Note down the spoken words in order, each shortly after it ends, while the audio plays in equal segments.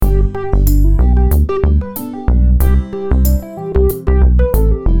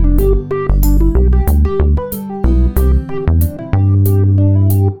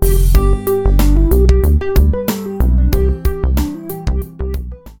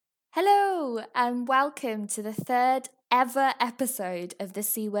Hello, and welcome to the third ever episode of the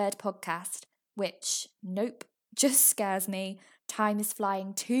C Word podcast, which, nope, just scares me. Time is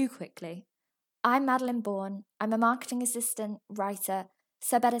flying too quickly. I'm Madeline Bourne. I'm a marketing assistant, writer,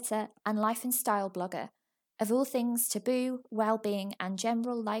 sub-editor, and life and style blogger of all things taboo, well-being, and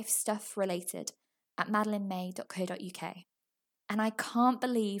general life stuff related at madelinemay.co.uk. And I can't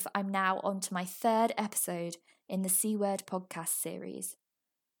believe I'm now on to my third episode in the C Word podcast series.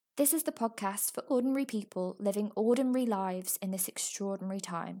 This is the podcast for ordinary people living ordinary lives in this extraordinary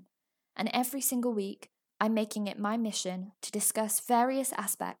time. And every single week, I'm making it my mission to discuss various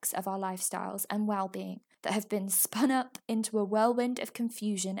aspects of our lifestyles and well-being that have been spun up into a whirlwind of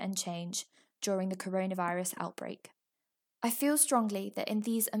confusion and change during the coronavirus outbreak. I feel strongly that in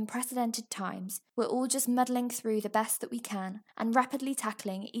these unprecedented times, we're all just muddling through the best that we can and rapidly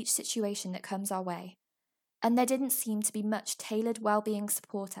tackling each situation that comes our way. And there didn't seem to be much tailored well-being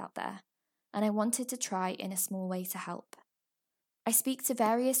support out there, and I wanted to try in a small way to help. I speak to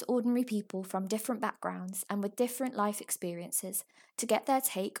various ordinary people from different backgrounds and with different life experiences to get their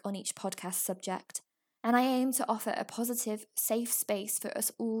take on each podcast subject, and I aim to offer a positive, safe space for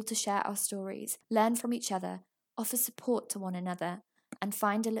us all to share our stories, learn from each other, offer support to one another, and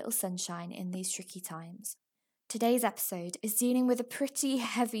find a little sunshine in these tricky times. Today's episode is dealing with a pretty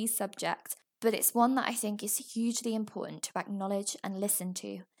heavy subject, but it's one that I think is hugely important to acknowledge and listen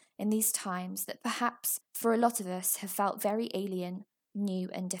to in these times that perhaps for a lot of us have felt very alien, new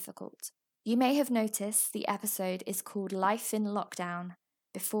and difficult. You may have noticed the episode is called Life in Lockdown,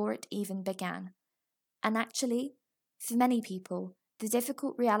 Before It Even Began. And actually, for many people, the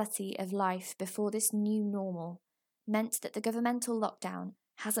difficult reality of life before this new normal meant that the governmental lockdown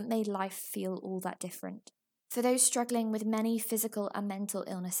hasn't made life feel all that different. For those struggling with many physical and mental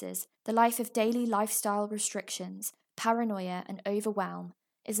illnesses, the life of daily lifestyle restrictions, paranoia and overwhelm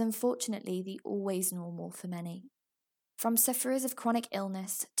is unfortunately the always normal for many. From sufferers of chronic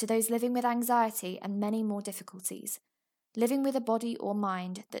illness to those living with anxiety and many more difficulties, living with a body or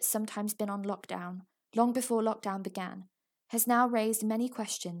mind that's sometimes been on lockdown, long before lockdown began, has now raised many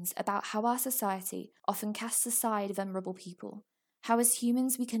questions about how our society often casts aside vulnerable people. How as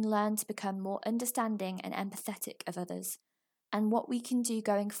humans we can learn to become more understanding and empathetic of others, and what we can do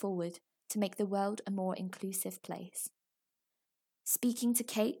going forward to make the world a more inclusive place. Speaking to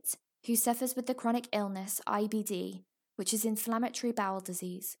Kate, who suffers with the chronic illness IBD, which is inflammatory bowel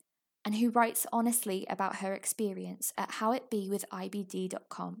disease, and who writes honestly about her experience at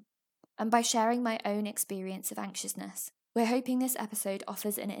howitbewithibd.com. And by sharing my own experience of anxiousness, we're hoping this episode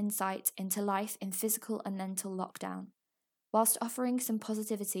offers an insight into life in physical and mental lockdown, whilst offering some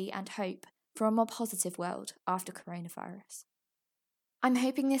positivity and hope for a more positive world after coronavirus. I'm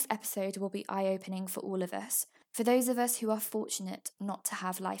hoping this episode will be eye-opening for all of us, for those of us who are fortunate not to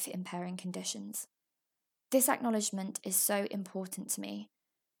have life-impairing conditions. This acknowledgement is so important to me,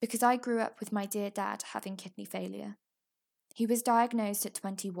 because I grew up with my dear dad having kidney failure. He was diagnosed at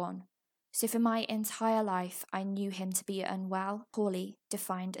 21, so for my entire life I knew him to be unwell, poorly,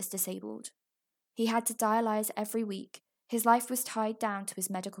 defined as disabled. He had to dialyse every week. His life was tied down to his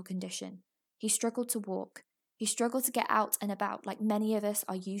medical condition. He struggled to walk. He struggled to get out and about like many of us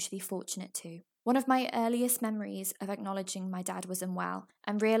are usually fortunate to. One of my earliest memories of acknowledging my dad was unwell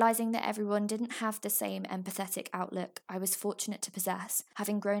and realising that everyone didn't have the same empathetic outlook I was fortunate to possess,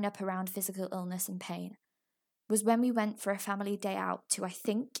 having grown up around physical illness and pain, was when we went for a family day out to, I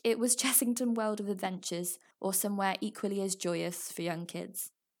think it was Chessington World of Adventures or somewhere equally as joyous for young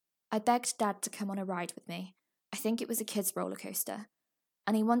kids. I begged Dad to come on a ride with me. I think it was a kids' roller coaster,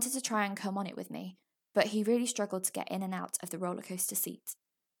 and he wanted to try and come on it with me, but he really struggled to get in and out of the roller coaster seat.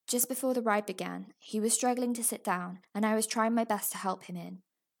 Just before the ride began, he was struggling to sit down, and I was trying my best to help him in,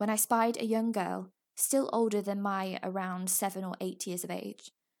 when I spied a young girl, still older than my around 7 or 8 years of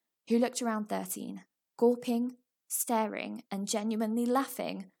age, who looked around 13, gawping, staring, and genuinely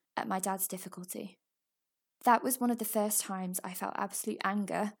laughing at my dad's difficulty. That was one of the first times I felt absolute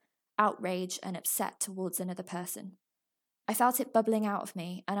anger, outrage and upset towards another person. I felt it bubbling out of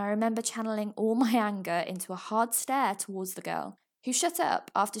me, and I remember channeling all my anger into a hard stare towards the girl, who shut up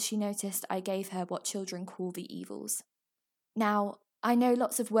after she noticed I gave her what children call the evils. Now, I know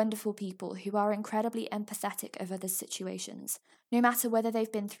lots of wonderful people who are incredibly empathetic of others' situations, no matter whether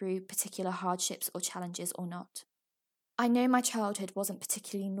they've been through particular hardships or challenges or not. I know my childhood wasn't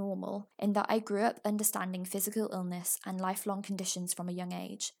particularly normal in that I grew up understanding physical illness and lifelong conditions from a young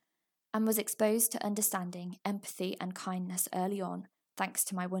age, and was exposed to understanding, empathy and kindness early on, thanks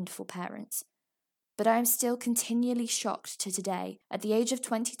to my wonderful parents. But I am still continually shocked to today, at the age of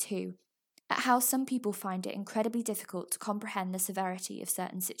 22, at how some people find it incredibly difficult to comprehend the severity of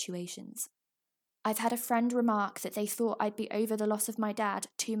certain situations. I've had a friend remark that they thought I'd be over the loss of my dad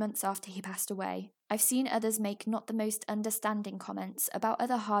 2 months after he passed away. I've seen others make not the most understanding comments about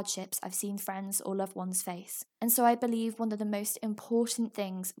other hardships I've seen friends or loved ones face. And so I believe one of the most important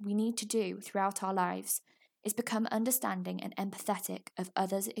things we need to do throughout our lives is become understanding and empathetic of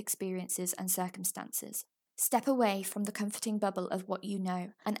others' experiences and circumstances. Step away from the comforting bubble of what you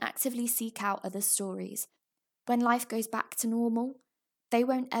know and actively seek out others' stories. When life goes back to normal, they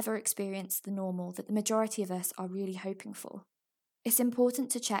won't ever experience the normal that the majority of us are really hoping for. It's important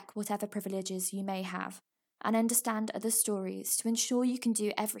to check whatever privileges you may have and understand others' stories to ensure you can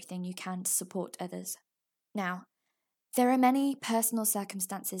do everything you can to support others. Now, there are many personal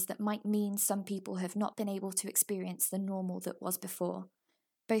circumstances that might mean some people have not been able to experience the normal that was before.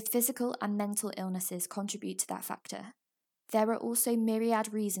 Both physical and mental illnesses contribute to that factor. There are also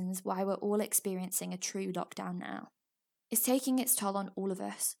myriad reasons why we're all experiencing a true lockdown now. It's taking its toll on all of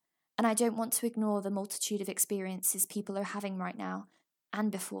us, and I don't want to ignore the multitude of experiences people are having right now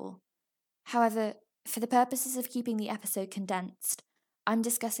and before. However, for the purposes of keeping the episode condensed, I'm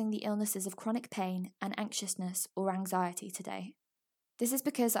discussing the illnesses of chronic pain and anxiousness or anxiety today. This is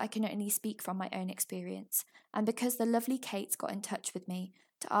because I can only speak from my own experience, and because the lovely Kate got in touch with me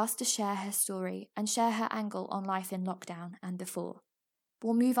to ask to share her story and share her angle on life in lockdown and before.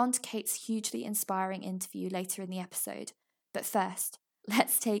 We'll move on to Kate's hugely inspiring interview later in the episode, but first,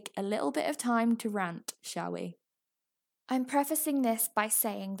 let's take a little bit of time to rant, shall we? I'm prefacing this by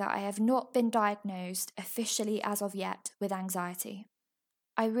saying that I have not been diagnosed officially as of yet with anxiety.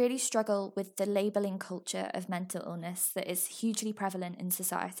 I really struggle with the labelling culture of mental illness that is hugely prevalent in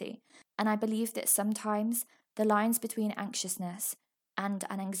society, and I believe that sometimes the lines between anxiousness and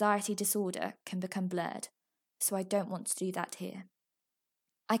an anxiety disorder can become blurred, so I don't want to do that here.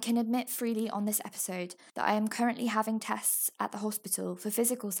 I can admit freely on this episode that I am currently having tests at the hospital for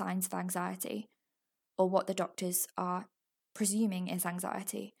physical signs of anxiety, or what the doctors are presuming is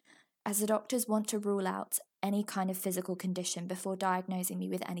anxiety, as the doctors want to rule out any kind of physical condition before diagnosing me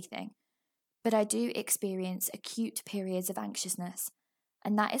with anything. But I do experience acute periods of anxiousness,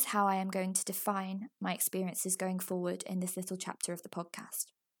 and that is how I am going to define my experiences going forward in this little chapter of the podcast.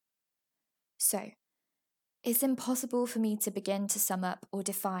 So, it's impossible for me to begin to sum up or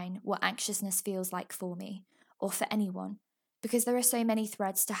define what anxiousness feels like for me, or for anyone, because there are so many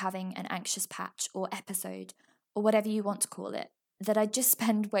threads to having an anxious patch or episode, or whatever you want to call it, that I'd just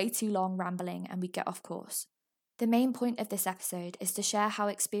spend way too long rambling and we'd get off course. The main point of this episode is to share how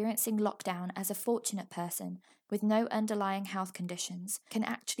experiencing lockdown as a fortunate person with no underlying health conditions can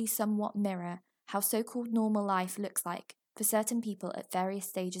actually somewhat mirror how so-called normal life looks like for certain people at various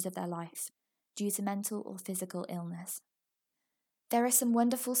stages of their life, due to mental or physical illness. There are some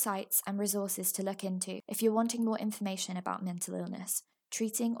wonderful sites and resources to look into if you're wanting more information about mental illness,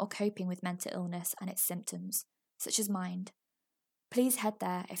 treating or coping with mental illness and its symptoms, such as Mind. Please head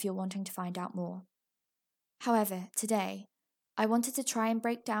there if you're wanting to find out more. However, today, I wanted to try and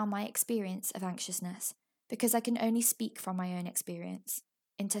break down my experience of anxiousness, because I can only speak from my own experience,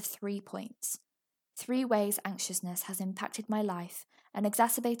 into 3 points. 3 ways anxiousness has impacted my life and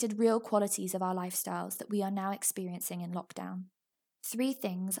exacerbated real qualities of our lifestyles that we are now experiencing in lockdown. 3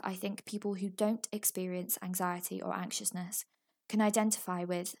 things I think people who don't experience anxiety or anxiousness can identify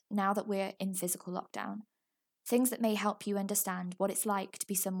with now that we're in physical lockdown. Things that may help you understand what it's like to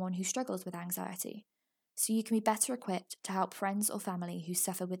be someone who struggles with anxiety, so you can be better equipped to help friends or family who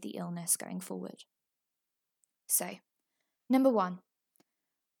suffer with the illness going forward. So, number 1.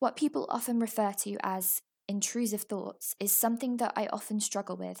 What people often refer to as intrusive thoughts is something that I often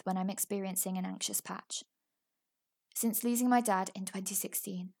struggle with when I'm experiencing an anxious patch. Since losing my dad in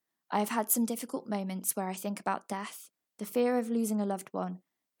 2016, I have had some difficult moments where I think about death, the fear of losing a loved one,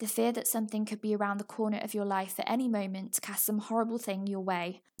 the fear that something could be around the corner of your life at any moment to cast some horrible thing your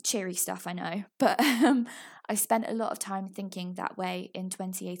way. Cheery stuff, I know, but I spent a lot of time thinking that way in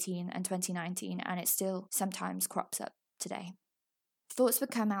 2018 and 2019, and it still sometimes crops up today. Thoughts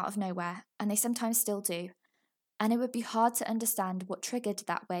would come out of nowhere, and they sometimes still do, and it would be hard to understand what triggered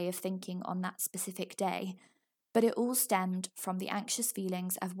that way of thinking on that specific day, but it all stemmed from the anxious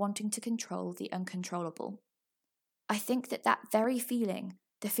feelings of wanting to control the uncontrollable. I think that very feeling,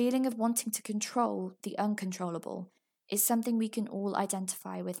 the feeling of wanting to control the uncontrollable, is something we can all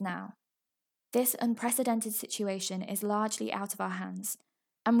identify with now. This unprecedented situation is largely out of our hands,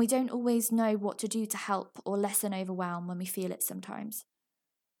 and we don't always know what to do to help or lessen overwhelm when we feel it sometimes.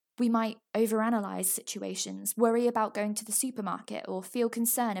 We might overanalyze situations, worry about going to the supermarket, or feel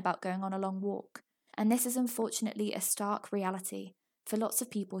concern about going on a long walk, and this is unfortunately a stark reality for lots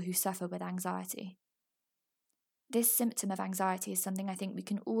of people who suffer with anxiety. This symptom of anxiety is something I think we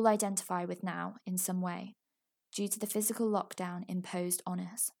can all identify with now in some way, due to the physical lockdown imposed on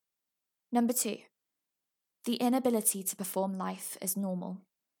us. Number 2, the inability to perform life as normal.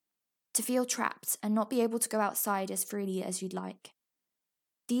 To feel trapped and not be able to go outside as freely as you'd like.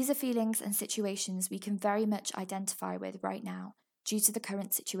 These are feelings and situations we can very much identify with right now due to the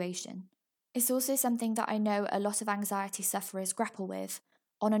current situation. It's also something that I know a lot of anxiety sufferers grapple with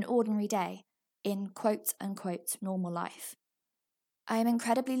on an ordinary day in quote-unquote normal life. I am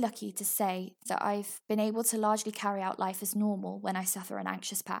incredibly lucky to say that I've been able to largely carry out life as normal when I suffer an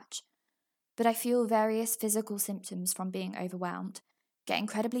anxious patch, but I feel various physical symptoms from being overwhelmed, get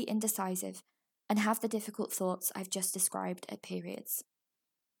incredibly indecisive, and have the difficult thoughts I've just described at periods.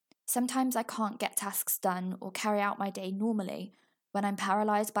 Sometimes I can't get tasks done or carry out my day normally when I'm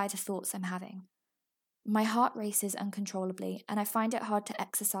paralysed by the thoughts I'm having. My heart races uncontrollably, and I find it hard to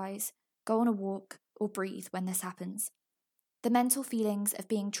exercise, go on a walk, or breathe when this happens. The mental feelings of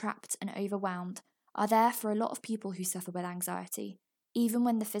being trapped and overwhelmed are there for a lot of people who suffer with anxiety, even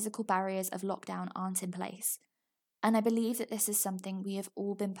when the physical barriers of lockdown aren't in place. And I believe that this is something we have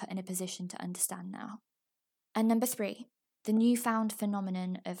all been put in a position to understand now. And number 3, the newfound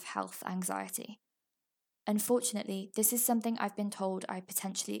phenomenon of health anxiety. Unfortunately, this is something I've been told I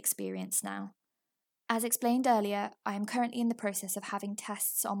potentially experience now. As explained earlier, I am currently in the process of having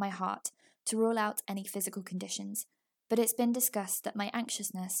tests on my heart to rule out any physical conditions, but it's been discussed that my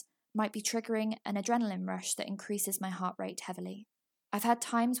anxiousness might be triggering an adrenaline rush that increases my heart rate heavily. I've had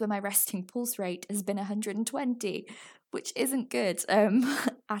times where my resting pulse rate has been 120, which isn't good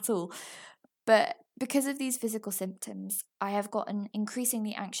at all. But because of these physical symptoms, I have gotten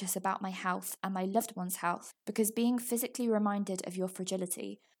increasingly anxious about my health and my loved one's health, because being physically reminded of your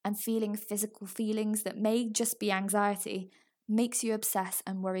fragility and feeling physical feelings that may just be anxiety makes you obsess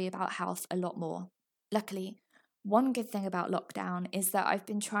and worry about health a lot more. Luckily, one good thing about lockdown is that I've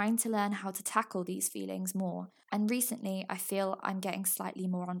been trying to learn how to tackle these feelings more, and recently I feel I'm getting slightly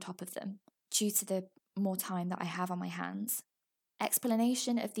more on top of them due to the more time that I have on my hands.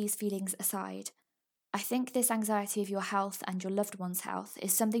 Explanation of these feelings aside, I think this anxiety of your health and your loved one's health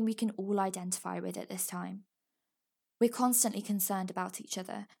is something we can all identify with at this time. We're constantly concerned about each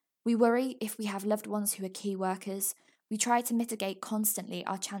other. We worry if we have loved ones who are key workers. We try to mitigate constantly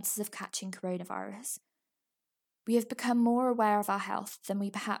our chances of catching coronavirus. We have become more aware of our health than we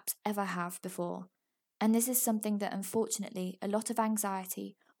perhaps ever have before, and this is something that unfortunately a lot of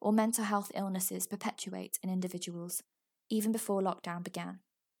anxiety or mental health illnesses perpetuate in individuals, even before lockdown began.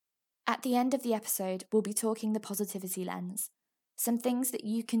 At the end of the episode, we'll be talking the positivity lens, some things that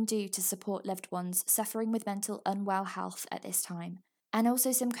you can do to support loved ones suffering with mental unwell health at this time, and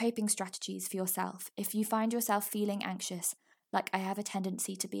also some coping strategies for yourself if you find yourself feeling anxious, like I have a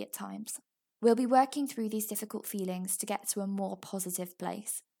tendency to be at times. We'll be working through these difficult feelings to get to a more positive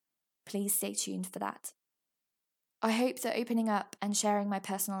place. Please stay tuned for that. I hope that opening up and sharing my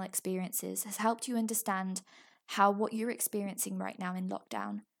personal experiences has helped you understand how what you're experiencing right now in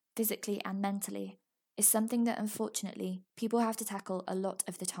lockdown, physically and mentally, is something that unfortunately people have to tackle a lot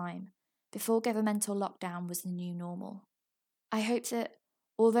of the time, before governmental lockdown was the new normal. I hope that,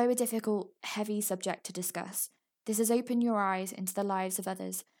 although a difficult, heavy subject to discuss, this has opened your eyes into the lives of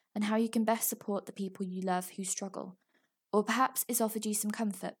others and how you can best support the people you love who struggle, or perhaps it's offered you some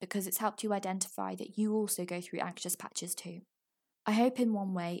comfort because it's helped you identify that you also go through anxious patches too. I hope in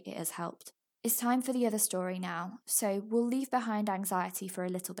one way it has helped. It's time for the other story now, so we'll leave behind anxiety for a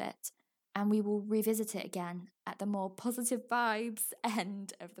little bit, and we will revisit it again at the more positive vibes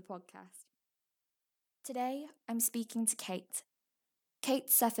end of the podcast. Today, I'm speaking to Kate. Kate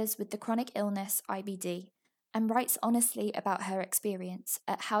suffers with the chronic illness IBD and writes honestly about her experience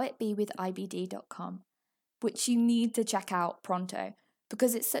at howitbewithibd.com, which you need to check out pronto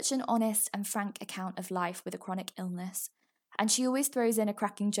because it's such an honest and frank account of life with a chronic illness. And she always throws in a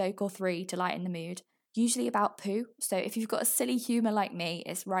cracking joke or three to lighten the mood, usually about poo, so if you've got a silly humour like me,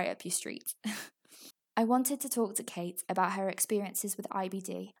 it's right up your street. I wanted to talk to Kate about her experiences with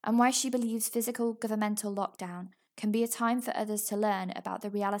IBD and why she believes physical governmental lockdown can be a time for others to learn about the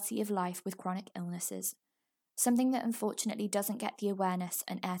reality of life with chronic illnesses, something that unfortunately doesn't get the awareness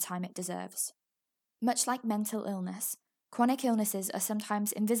and airtime it deserves. Much like mental illness, chronic illnesses are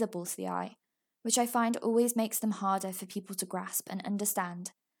sometimes invisible to the eye, which I find always makes them harder for people to grasp and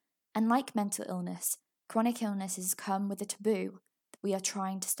understand. And like mental illness, chronic illnesses come with a taboo that we are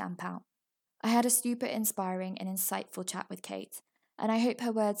trying to stamp out. I had a super inspiring and insightful chat with Kate, and I hope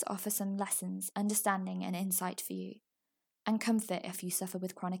her words offer some lessons, understanding and insight for you, and comfort if you suffer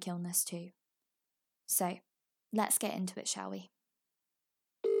with chronic illness too. So, let's get into it, shall we?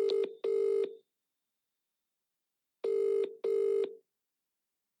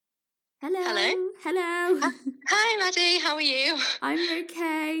 Hello. Hello. Hi, Maddie. How are you? I'm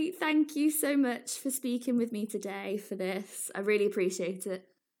okay. Thank you so much for speaking with me today for this. I really appreciate it.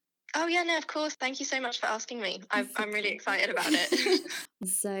 Oh, yeah, no, of course. Thank you so much for asking me. I'm really Okay. excited about it.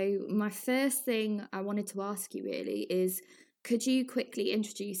 So, my first thing I wanted to ask you really is could you quickly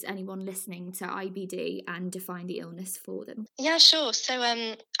introduce anyone listening to IBD and define the illness for them? Yeah, sure. So,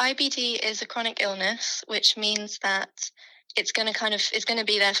 IBD is a chronic illness, which means that it's going to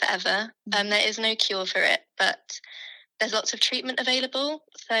be there forever. There is no cure for it, but there's lots of treatment available.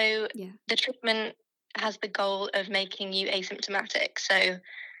 So, Yeah. the treatment has the goal of making you asymptomatic. So,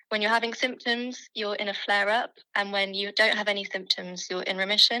 when you're having symptoms, you're in a flare up, and when you don't have any symptoms, you're in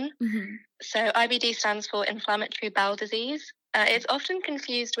remission. Mm-hmm. So IBD stands for inflammatory bowel disease. It's often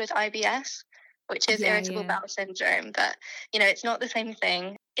confused with IBS, which is irritable bowel syndrome, but it's not the same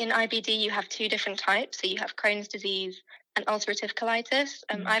thing. In IBD, you have two different types. So you have Crohn's disease and ulcerative colitis.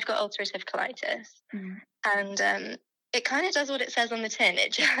 I've got ulcerative colitis, and it kind of does what it says on the tin.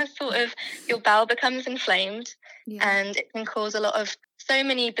 It just sort of your bowel becomes inflamed, and it can cause a lot of so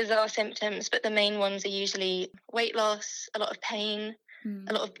many bizarre symptoms. But the main ones are usually weight loss, a lot of pain,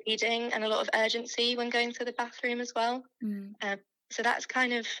 a lot of bleeding, and a lot of urgency when going to the bathroom as well. So that's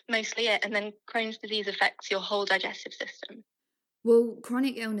kind of mostly it. And then Crohn's disease affects your whole digestive system. Well,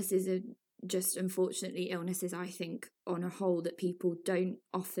 chronic illnesses are just unfortunately illnesses, I think, on a whole, that people don't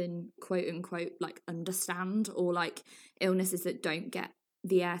often quote unquote like understand, or like illnesses that don't get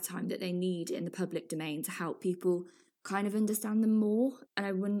the airtime that they need in the public domain to help people kind of understand them more. And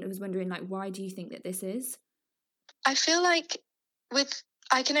I was wondering, like, why do you think that this is? I feel like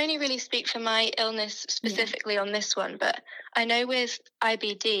I can only really speak for my illness specifically on this one, but I know with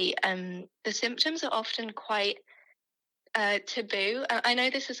IBD, the symptoms are often quite taboo. I know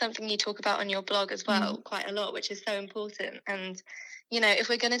this is something you talk about on your blog as well quite a lot, which is so important. And if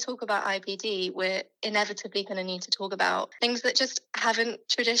we're going to talk about IBD, we're inevitably going to need to talk about things that just haven't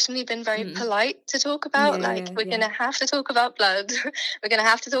traditionally been very polite to talk about. We're going to have to talk about blood. We're going to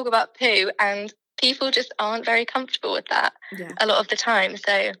have to talk about poo, and people just aren't very comfortable with that a lot of the time.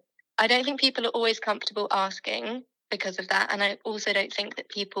 So I don't think people are always comfortable asking because of that. And I also don't think that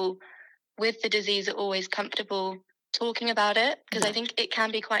people with the disease are always comfortable talking about it, because I think it can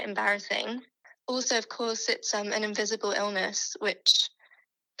be quite embarrassing. Also, of course, it's an invisible illness, which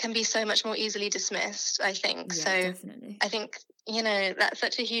can be so much more easily dismissed, I think. Yeah, so definitely. I think, that's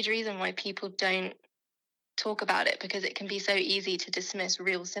such a huge reason why people don't talk about it, because it can be so easy to dismiss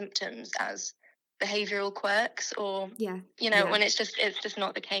real symptoms as behavioral quirks, or when it's just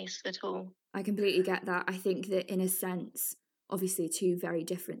not the case at all. I completely get that. I think that in a sense, obviously two very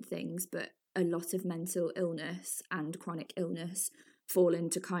different things, but a lot of mental illness and chronic illness fall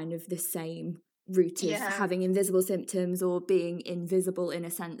into kind of the same root of having invisible symptoms, or being invisible in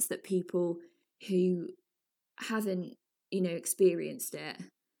a sense that people who haven't, experienced it,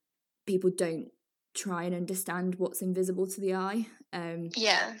 people don't try and understand what's invisible to the eye.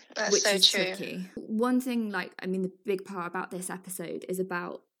 That's which so is true. tricky. One thing, the big part about this episode is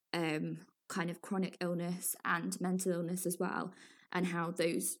about kind of chronic illness and mental illness as well, and how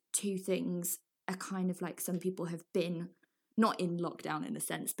those two things are kind of like, some people have been not in lockdown in a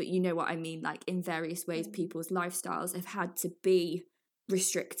sense, but you know what I mean, like in various ways people's lifestyles have had to be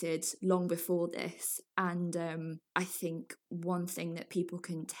restricted long before this. And I think one thing that people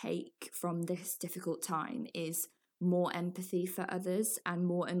can take from this difficult time is more empathy for others and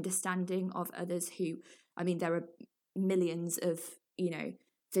more understanding of others who, there are millions of,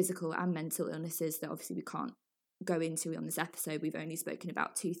 physical and mental illnesses that obviously we can't go into on this episode. We've only spoken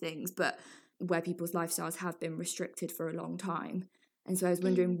about two things, but where people's lifestyles have been restricted for a long time. And so I was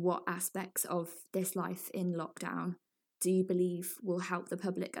wondering, what aspects of this life in lockdown do you believe will help the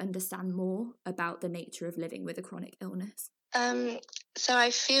public understand more about the nature of living with a chronic illness? So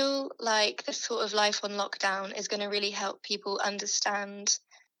I feel like this sort of life on lockdown is going to really help people understand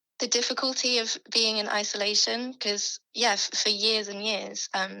the difficulty of being in isolation, because for years and years,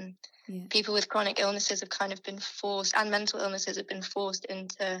 people with chronic illnesses have kind of been forced, and mental illnesses have been forced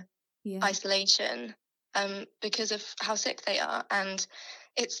into isolation because of how sick they are. And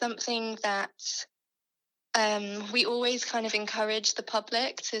it's something that we always kind of encourage the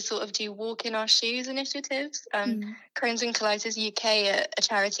public to sort of do walk in our shoes initiatives. Crohn's and Colitis UK are a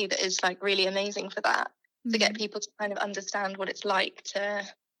charity that is like really amazing for that, to get people to kind of understand what it's like to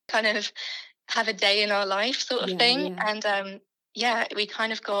kind of have a day in our life sort of thing. And we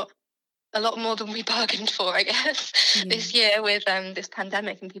kind of got a lot more than we bargained for, I guess, this year with this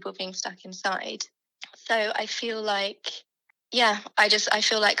pandemic and people being stuck inside. So I feel like yeah, I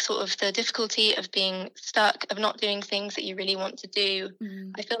feel like sort of the difficulty of being stuck, of not doing things that you really want to do.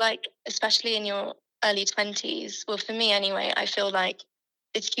 I feel like, especially in your early 20s, well, for me anyway, I feel like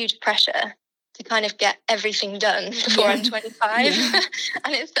it's huge pressure to kind of get everything done before I'm 25. Yeah.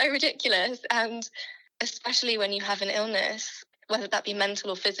 And it's so ridiculous. And especially when you have an illness, whether that be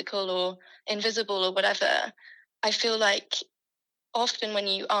mental or physical or invisible or whatever, I feel like often when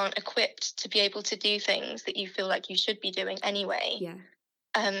you aren't equipped to be able to do things that you feel like you should be doing anyway, Yeah.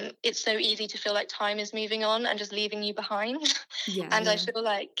 it's so easy to feel like time is moving on and just leaving you behind. Yeah. And I Yeah. feel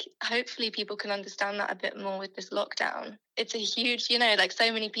like hopefully people can understand that a bit more with this lockdown. It's a huge, you know, like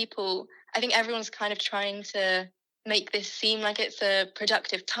so many people, I think everyone's kind of trying to make this seem like it's a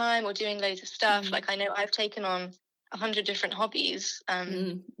productive time or doing loads of stuff. Like I know I've taken on 100 different hobbies.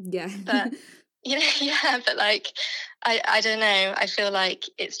 Yeah. But you know, yeah, but like I don't know. I feel like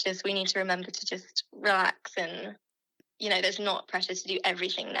it's just we need to remember to just relax and you know, there's not pressure to do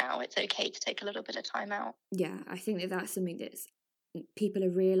everything now. It's okay to take a little bit of time out. Yeah, I think that that's something that's people are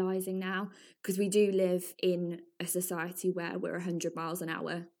realizing now, because we do live in a society where we're 100 miles an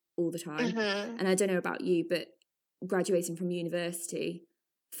hour all the time. Mhm. And I don't know about you, but graduating from university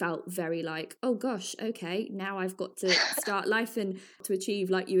felt very like, oh gosh, okay, now I've got to start life and to achieve,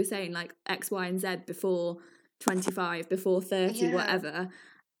 like you were saying, like X, Y, and Z before 25, before 30, Yeah. whatever.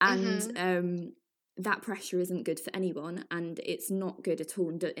 And Mhm. that pressure isn't good for anyone, and it's not good at all,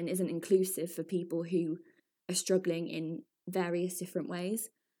 and isn't inclusive for people who are struggling in various different ways.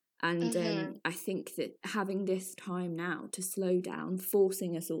 And Mhm. I think that having this time now to slow down,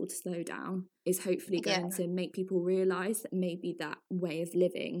 forcing us all to slow down, is hopefully Yeah. going to make people realise that maybe that way of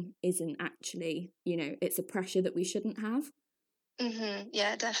living isn't actually, you know, it's a pressure that we shouldn't have. Mhm.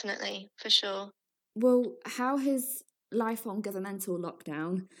 Yeah, definitely, for sure. Well, how has life on governmental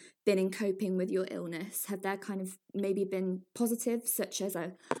lockdown been in coping with your illness? Have there kind of maybe been positives, such as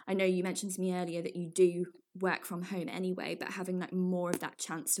I know you mentioned to me earlier that you do work from home anyway, but having like more of that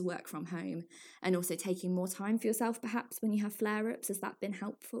chance to work from home and also taking more time for yourself perhaps when you have flare-ups, has that been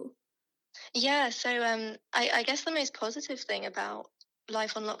helpful? Yeah, so I guess the most positive thing about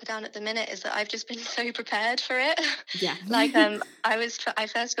life on lockdown at the minute is that I've just been so prepared for it. Yeah. Like I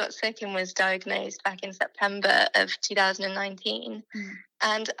first got sick and was diagnosed back in September of 2019. Mm,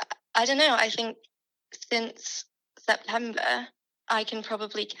 And I don't know, I think since September I can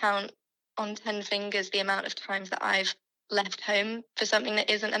probably count on 10 fingers the amount of times that I've left home for something that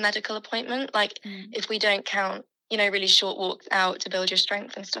isn't a medical appointment. Like mm, if we don't count, you know, really short walks out to build your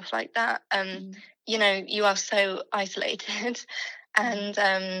strength and stuff like that. mm, You know, you are so isolated. mm.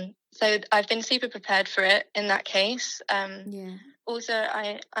 And so I've been super prepared for it in that case. Yeah. Also,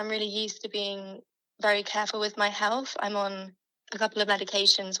 I'm really used to being very careful with my health. I'm on a couple of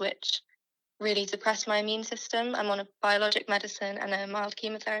medications which really suppress my immune system. I'm on a biologic medicine and a mild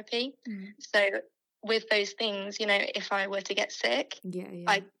chemotherapy. Mm. So with those things, you know, if I were to get sick, Yeah,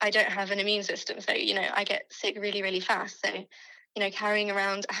 yeah. I don't have an immune system. So, you know, I get sick really, really fast. So, you know, carrying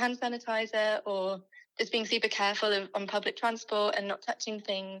around a hand sanitizer or just being super careful on public transport and not touching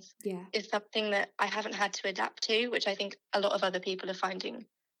things Yeah. is something that I haven't had to adapt to, which I think a lot of other people are finding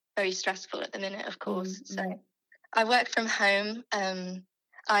very stressful at the minute, of Mm, course. So mm, I work from home.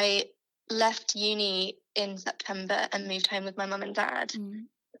 I left uni in September and moved home with my mum and dad. mm,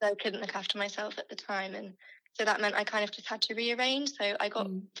 I couldn't look after myself at the time, and so that meant I kind of just had to rearrange. So I got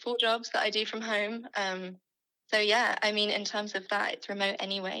mm. 4 jobs that I do from home. So yeah, I mean, in terms of that, it's remote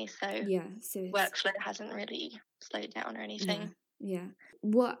anyway, so Yeah, so it's workflow hasn't really slowed down or yeah, anything. yeah.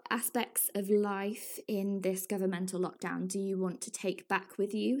 What aspects of life in this governmental lockdown do you want to take back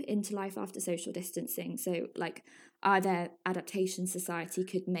with you into life after social distancing? So, like, are there adaptations society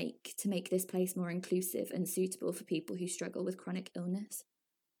could make to make this place more inclusive and suitable for people who struggle with chronic illness?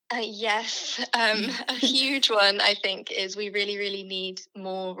 Yes, a huge one I think is we really, really need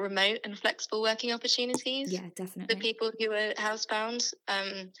more remote and flexible working opportunities Yeah, for definitely. people who are housebound.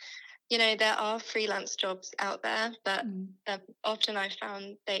 You know, there are freelance jobs out there, but Mm, often I've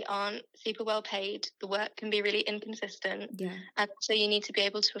found they aren't super well paid. The work can be really inconsistent. yeah, And so you need to be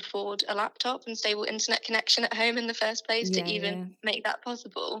able to afford a laptop and stable internet connection at home in the first place to yeah, even yeah, make that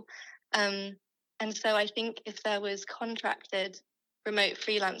possible. Um, and so I think if there was contracted remote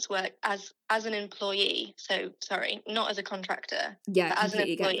freelance work as an employee, so sorry, not as a contractor, yeah. but as an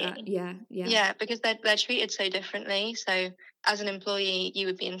Completely get that. employee, Yeah, yeah, yeah, because they're treated so differently. So as an employee, you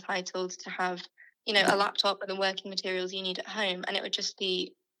would be entitled to have, you know, a yeah. laptop and the working materials you need at home, and it would just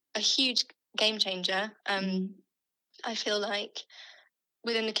be a huge game changer. Mm, I feel like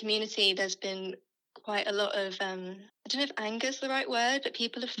within the community, there's been quite a lot of I don't know if anger is the right word, but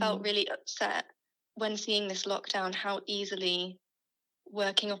people have felt mm, really upset when seeing this lockdown, how easily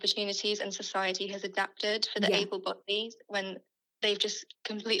working opportunities and society has adapted for the able-bodied when they've just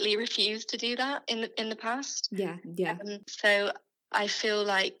completely refused to do that in the past. So I feel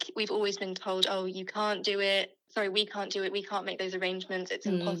like we've always been told, oh, you can't do it. Sorry, we can't do it. We can't make those arrangements. It's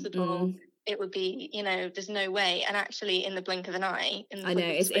impossible. It would be, there's no way. And actually, in the blink of an eye, I know,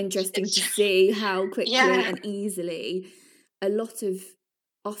 it's interesting to see how quickly and easily a lot of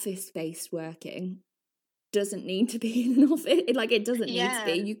office-based working doesn't need to be in an office. Like, it doesn't need to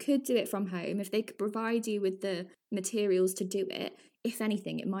be. You could do it from home. If they could provide you with the materials to do it, if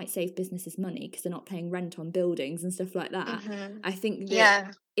anything, it might save businesses money because they're not paying rent on buildings and stuff like that. I think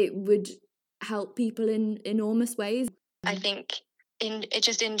that it would help people in enormous ways. I think in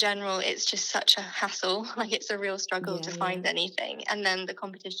general, it's just such a hassle. Like, it's a real struggle to find anything. And then the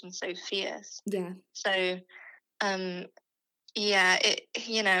competition's so fierce. So,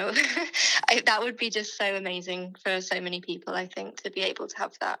 that would be just so amazing for so many people, I think, to be able to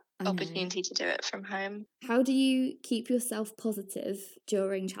have that opportunity to do it from home. How do you keep yourself positive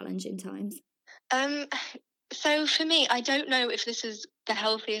during challenging times? So for me, I don't know if this is the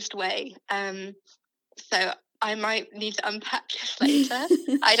healthiest way. So I might need to unpack this later.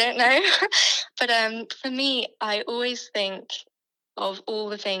 I don't know. But for me, I always think of all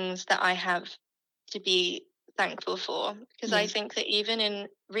the things that I have to be thankful for, because I think that even in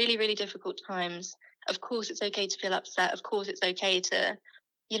really, really difficult times, of course it's okay to feel upset, of course it's okay to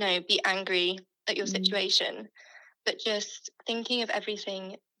be angry at your situation, but just thinking of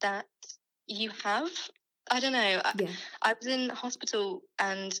everything that you have. I don't know, I was in hospital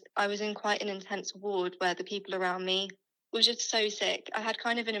and I was in quite an intense ward where the people around me were just so sick. I had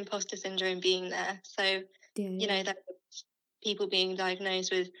kind of an imposter syndrome being there. So that people being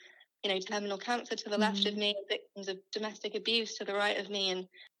diagnosed with terminal cancer to the left of me, victims of domestic abuse to the right of me. And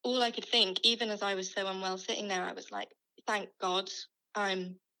all I could think, even as I was so unwell sitting there, I was like, thank God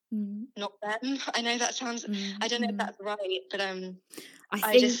I'm not them. I know that sounds, I don't know if that's right, but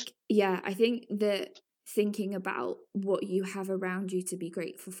I think that thinking about what you have around you to be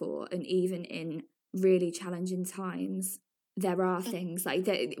grateful for, and even in really challenging times, there are things like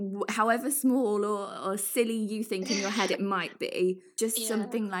that, however small or silly you think in your head it might be, just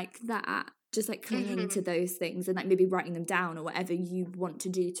something like that, just like clinging to those things and like maybe writing them down or whatever you want to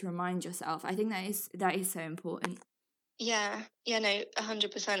do to remind yourself. I think that is so important. No,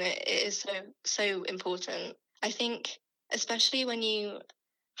 100%. It is so important. I think especially when you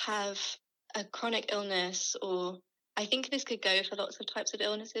have a chronic illness, or I think this could go for lots of types of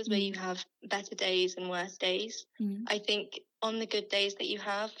illnesses where you have better days and worse days. I think on the good days that you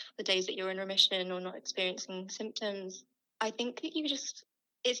have, the days that you're in remission or not experiencing symptoms, I think that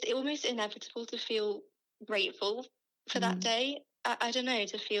it's almost inevitable to feel grateful for that day. I don't know,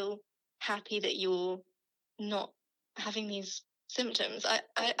 to feel happy that you're not having these symptoms.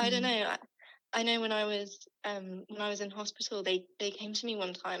 I don't know. I know when I was in hospital, they came to me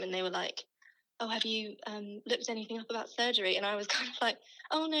one time and they were like, oh, have you looked anything up about surgery? And I was kind of like,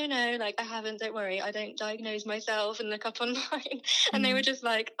 oh, no, like, I haven't, don't worry, I don't diagnose myself and look up online. And they were just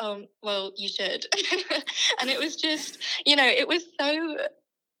like, well, you should. And it was just, it was so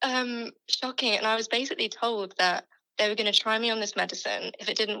shocking. And I was basically told that they were going to try me on this medicine. If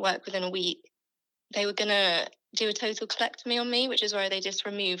it didn't work within a week, they were going to do a total colectomy on me, which is where they just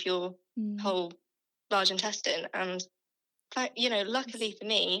remove your whole large intestine. And, luckily for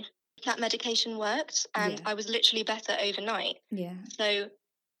me, that medication worked and I was literally better overnight. So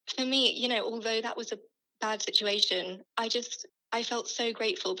for me, although that was a bad situation, I felt so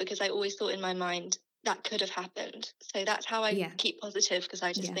grateful because I always thought in my mind that could have happened. So that's how I keep positive, because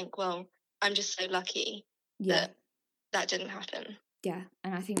I just think, well, I'm just so lucky that didn't happen. Yeah,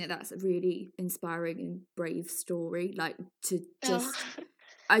 and I think that that's a really inspiring and brave story. Like, to just,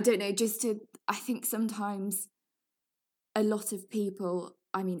 I don't know, I think sometimes a lot of people,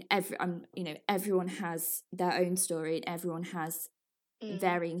 I mean, everyone has their own story and everyone has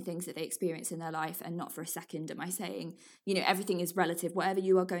varying things that they experience in their life. And not for a second am I saying, everything is relative. Whatever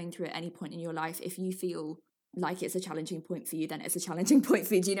you are going through at any point in your life, if you feel like it's a challenging point for you, then it's a challenging point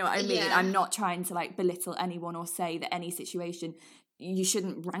for you. Do you know what I mean? I'm not trying to like belittle anyone or say that any situation, you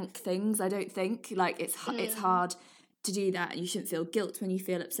shouldn't rank things. I don't think, like, it's hard to do that. You shouldn't feel guilt when you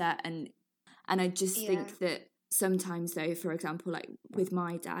feel upset. And I just think that sometimes, though, for example, like with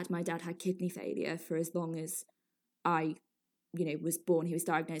my dad had kidney failure for as long as I was born. He was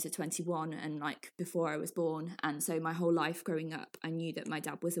diagnosed at 21 and like before I was born. And so my whole life growing up, I knew that my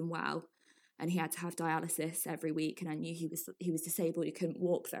dad was unwell and he had to have dialysis every week. And I knew he was disabled. He couldn't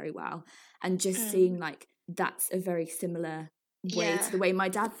walk very well. And just seeing like, that's a very similar way to the way my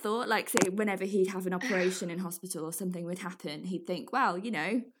dad thought. Like, say, whenever he'd have an operation in hospital or something would happen, he'd think, well, you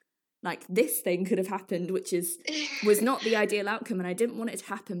know, like this thing could have happened, which was not the ideal outcome, and I didn't want it to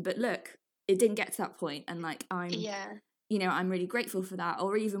happen, but look, it didn't get to that point, and like you know, I'm really grateful for that.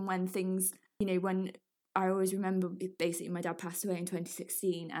 Or even when things, you know, when I always remember basically my dad passed away in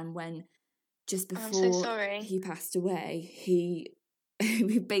 2016, and when just before he passed away,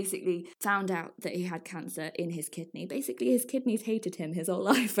 we basically found out that he had cancer in his kidney. Basically, his kidneys hated him his whole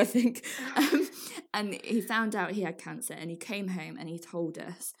life, I think. And he found out he had cancer, and he came home and he told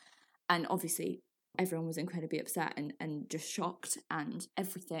us. And obviously, everyone was incredibly upset and just shocked and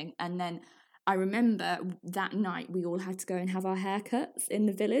everything. And then I remember that night we all had to go and have our haircuts in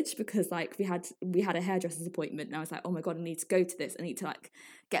the village, because like we had a hairdresser's appointment, and I was like, oh my God, I need to go to this. I need to like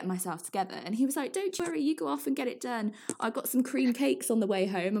get myself together. And he was like, don't worry, you go off and get it done. I've got some cream cakes on the way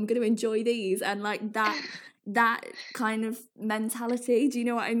home. I'm going to enjoy these. And like that kind of mentality, do you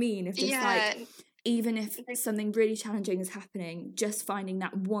know what I mean? If just like, even if something really challenging is happening, just finding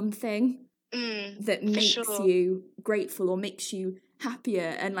that one thing that makes you grateful or makes you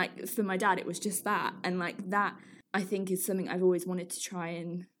happier. And like for my dad, it was just that. And like that, I think, is something I've always wanted to try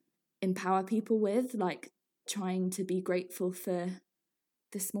and empower people with, like trying to be grateful for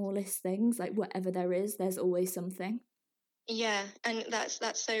the smallest things, like whatever there is, there's always something. Yeah, and that's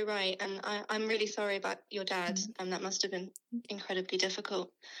so right. And I'm really sorry about your dad, and that must have been incredibly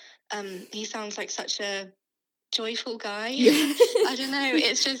difficult. He sounds like such a joyful guy. I don't know,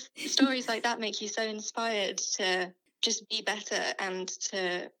 it's just stories like that make you so inspired to just be better and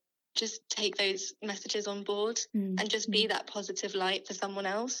to just take those messages on board and just be that positive light for someone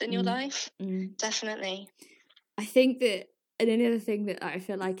else in your life. Definitely. I think that, and another thing that I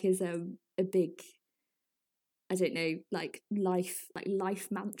feel like is a big, I don't know, like life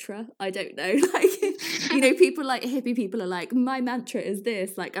mantra. I don't know, like, you know, people like hippie people are like, my mantra is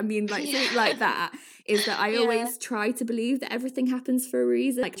this. Like, I mean, like something like that is that I always try to believe that everything happens for a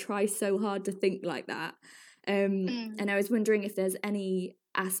reason. Like, try so hard to think like that. And I was wondering if there's any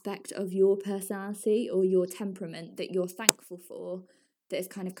aspect of your personality or your temperament that you're thankful for that has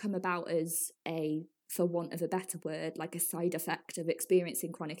kind of come about as a, for want of a better word, like a side effect of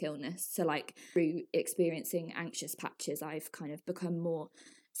experiencing chronic illness. So like through experiencing anxious patches, I've kind of become more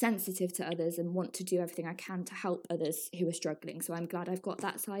sensitive to others and want to do everything I can to help others who are struggling. So I'm glad I've got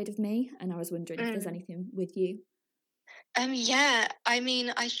that side of me. And I was wondering if there's anything with you. Yeah, I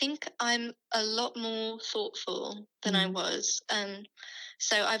mean, I think I'm a lot more thoughtful than I was.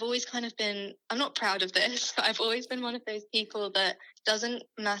 So I've always kind of been, I'm not proud of this, but I've always been one of those people that doesn't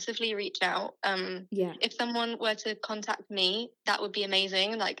massively reach out. If someone were to contact me, that would be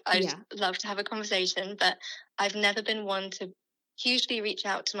amazing. Like, I'd love to have a conversation, but I've never been one to hugely reach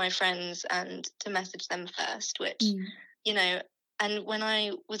out to my friends and to message them first, which, you know, and when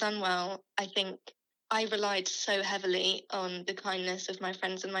I was unwell, I think I relied so heavily on the kindness of my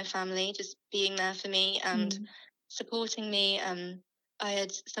friends and my family, just being there for me and supporting me. I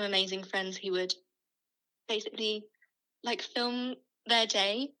had some amazing friends who would basically like film their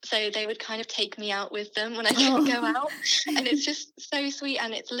day, so they would kind of take me out with them when I couldn't go out, and it's just so sweet.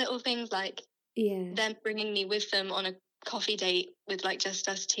 And it's little things like them bringing me with them on a coffee date with like just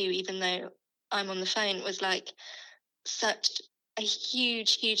us two, even though I'm on the phone, was like such a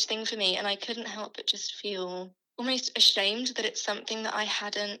huge thing for me. And I couldn't help but just feel almost ashamed that it's something that I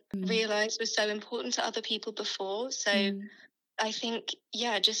hadn't realized was so important to other people before. So I think,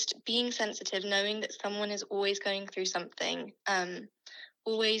 just being sensitive, knowing that someone is always going through something,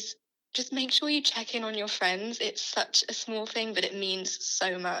 always just make sure you check in on your friends. It's such a small thing, but it means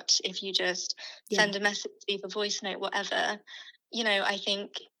so much. If you just send a message, leave a voice note, whatever, you know, I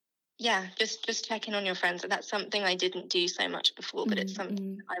think, just check in on your friends. And that's something I didn't do so much before, but it's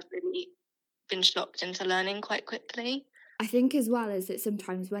something I've really been shocked into learning quite quickly. I think as well as that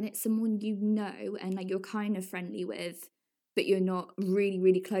sometimes when it's someone you know and like you're kind of friendly with, but you're not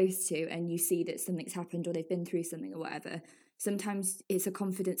really close to, and you see that something's happened or they've been through something or whatever, sometimes it's a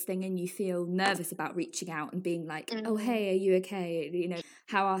confidence thing and you feel nervous about reaching out and being like, oh, hey, are you okay? You know,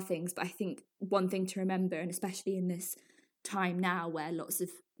 how are things? But I think one thing to remember, and especially in this time now where lots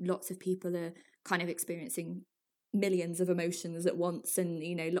of people are kind of experiencing millions of emotions at once, and,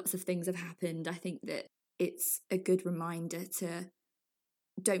 you know, lots of things have happened, I think that it's a good reminder to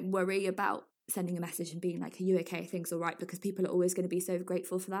don't worry about sending a message and being like, are you okay? Things all right? Because people are always going to be so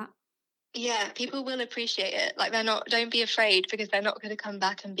grateful for that. Yeah, people will appreciate it. Like, don't be afraid, because they're not going to come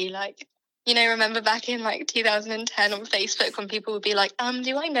back and be like, you know, remember back in like 2010 on Facebook when people would be like,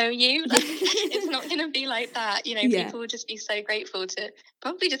 do I know you? Like, it's not going to be like that. You know, people would just be so grateful to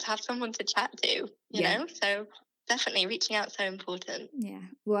probably just have someone to chat to, you know? So definitely reaching out so important. Yeah.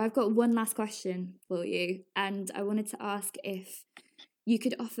 Well, I've got one last question for you, and I wanted to ask if you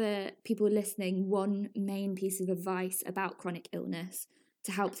could offer people listening one main piece of advice about chronic illness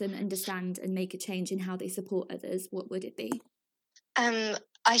to help them understand and make a change in how they support others. What would it be?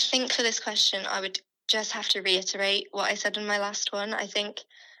 I think for this question, I would just have to reiterate what I said in my last one. I think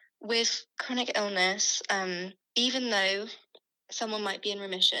with chronic illness, even though someone might be in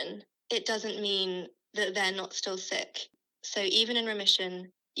remission, it doesn't mean that they're not still sick. So even in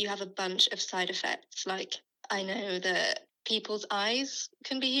remission, you have a bunch of side effects. Like, I know that people's eyes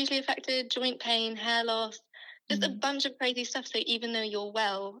can be hugely affected, joint pain, hair loss, just a bunch of crazy stuff. So even though you're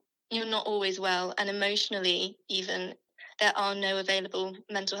well, you're not always well. And emotionally, even, there are no available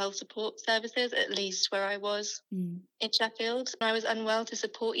mental health support services, at least where I was in Sheffield. I was unwell to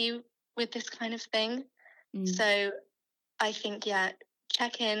support you with this kind of thing. So I think,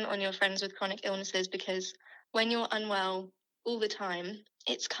 check in on your friends with chronic illnesses, because when you're unwell all the time,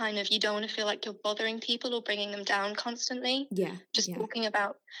 it's kind of, you don't want to feel like you're bothering people or bringing them down constantly. Just talking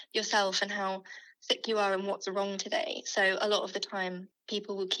about yourself and how sick you are and what's wrong today. So a lot of the time,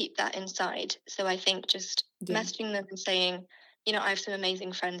 people will keep that inside. So I think just messaging them and saying, I have some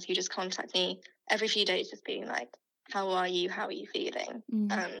amazing friends who just contact me every few days, just being like, how are you? How are you feeling?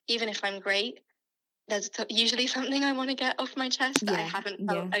 Even if I'm great, there's usually something I want to get off my chest that I haven't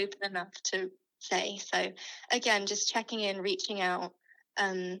felt open enough to say. So again, just checking in, reaching out,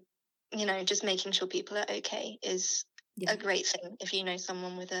 just making sure people are okay is a great thing if you know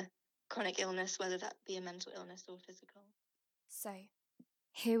someone with a chronic illness, whether that be a mental illness or physical. So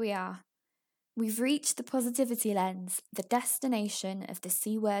here we are. We've reached the Positivity Lens, the destination of the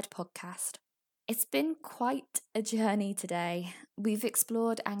C Word podcast. It's been quite a journey today. We've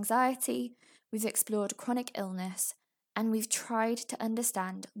explored anxiety, we've explored chronic illness, and we've tried to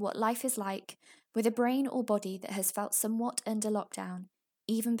understand what life is like with a brain or body that has felt somewhat under lockdown,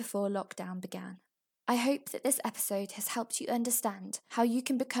 even before lockdown began. I hope that this episode has helped you understand how you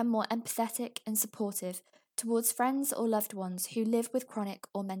can become more empathetic and supportive towards friends or loved ones who live with chronic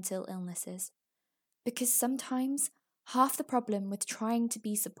or mental illnesses. Because sometimes half the problem with trying to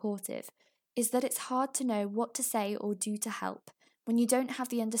be supportive is that it's hard to know what to say or do to help when you don't have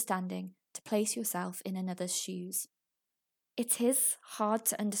the understanding to place yourself in another's shoes. It is hard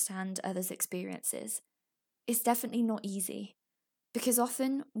to understand others' experiences. It's definitely not easy, because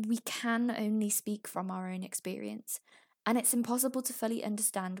often we can only speak from our own experience, and it's impossible to fully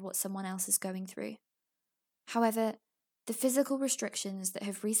understand what someone else is going through. However, the physical restrictions that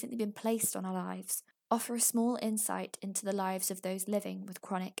have recently been placed on our lives offer a small insight into the lives of those living with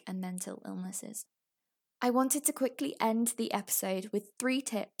chronic and mental illnesses. I wanted to quickly end the episode with 3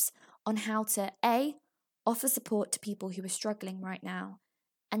 tips on how to A, offer support to people who are struggling right now,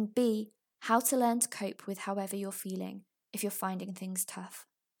 and B, how to learn to cope with however you're feeling if you're finding things tough.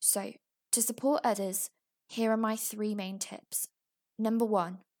 So, to support others, here are my 3 main tips. Number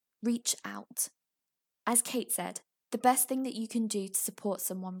 1, reach out. As Kate said, the best thing that you can do to support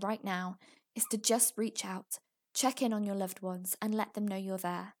someone right now is to just reach out, check in on your loved ones, and let them know you're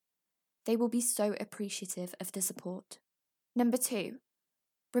there. They will be so appreciative of the support. Number 2,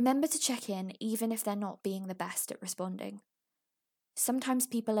 remember to check in even if they're not being the best at responding. Sometimes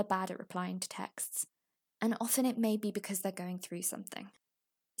people are bad at replying to texts, and often it may be because they're going through something.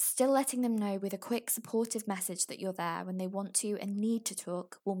 Still letting them know with a quick supportive message that you're there when they want to and need to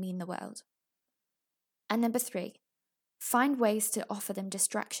talk will mean the world. And number 3, find ways to offer them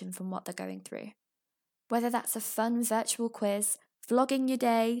distraction from what they're going through. Whether that's a fun virtual quiz, vlogging your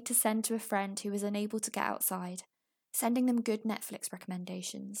day to send to a friend who is unable to get outside, sending them good Netflix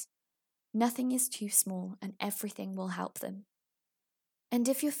recommendations. Nothing is too small and everything will help them. And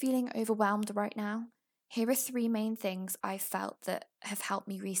if you're feeling overwhelmed right now, here are 3 main things I've felt that have helped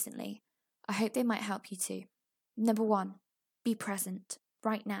me recently. I hope they might help you too. Number 1, be present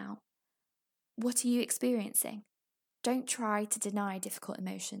right now. What are you experiencing? Don't try to deny difficult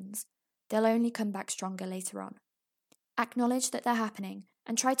emotions. They'll only come back stronger later on. Acknowledge that they're happening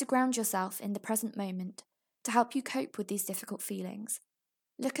and try to ground yourself in the present moment to help you cope with these difficult feelings.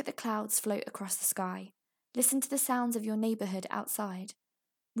 Look at the clouds float across the sky. Listen to the sounds of your neighbourhood outside.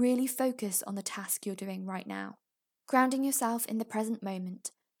 Really focus on the task you're doing right now. Grounding yourself in the present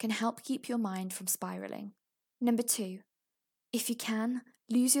moment can help keep your mind from spiralling. Number 2, if you can,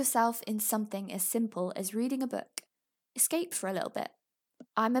 lose yourself in something as simple as reading a book. Escape for a little bit.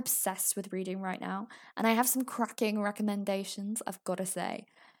 I'm obsessed with reading right now, and I have some cracking recommendations, I've got to say.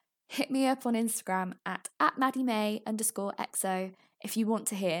 Hit me up on Instagram at @MaddieMay_XO if you want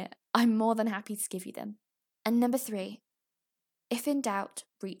to hear. I'm more than happy to give you them. And number 3, if in doubt,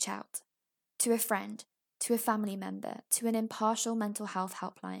 reach out. To a friend, to a family member, to an impartial mental health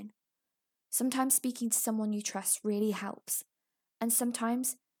helpline. Sometimes speaking to someone you trust really helps, and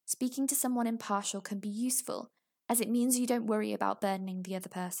sometimes speaking to someone impartial can be useful, as it means you don't worry about burdening the other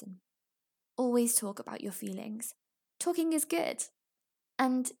person. Always talk about your feelings. Talking is good,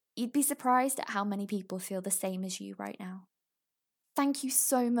 and you'd be surprised at how many people feel the same as you right now. Thank you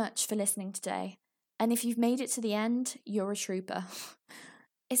so much for listening today, and if you've made it to the end, you're a trooper.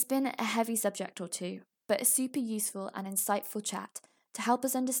 It's been a heavy subject or two, but a super useful and insightful chat to help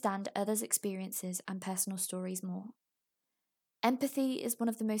us understand others' experiences and personal stories more. Empathy is one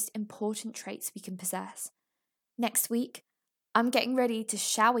of the most important traits we can possess. Next week, I'm getting ready to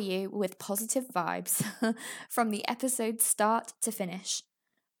shower you with positive vibes from the episode start to finish.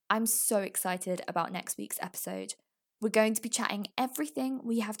 I'm so excited about next week's episode. We're going to be chatting everything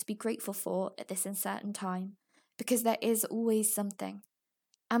we have to be grateful for at this uncertain time, because there is always something.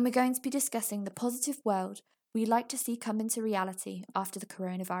 And we're going to be discussing the positive world we'd like to see come into reality after the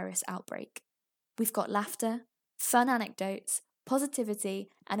coronavirus outbreak. We've got laughter, fun anecdotes, positivity,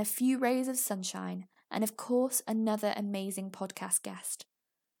 and a few rays of sunshine, and of course, another amazing podcast guest.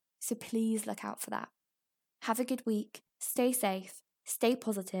 So please look out for that. Have a good week, stay safe, stay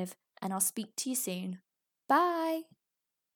positive, and I'll speak to you soon. Bye!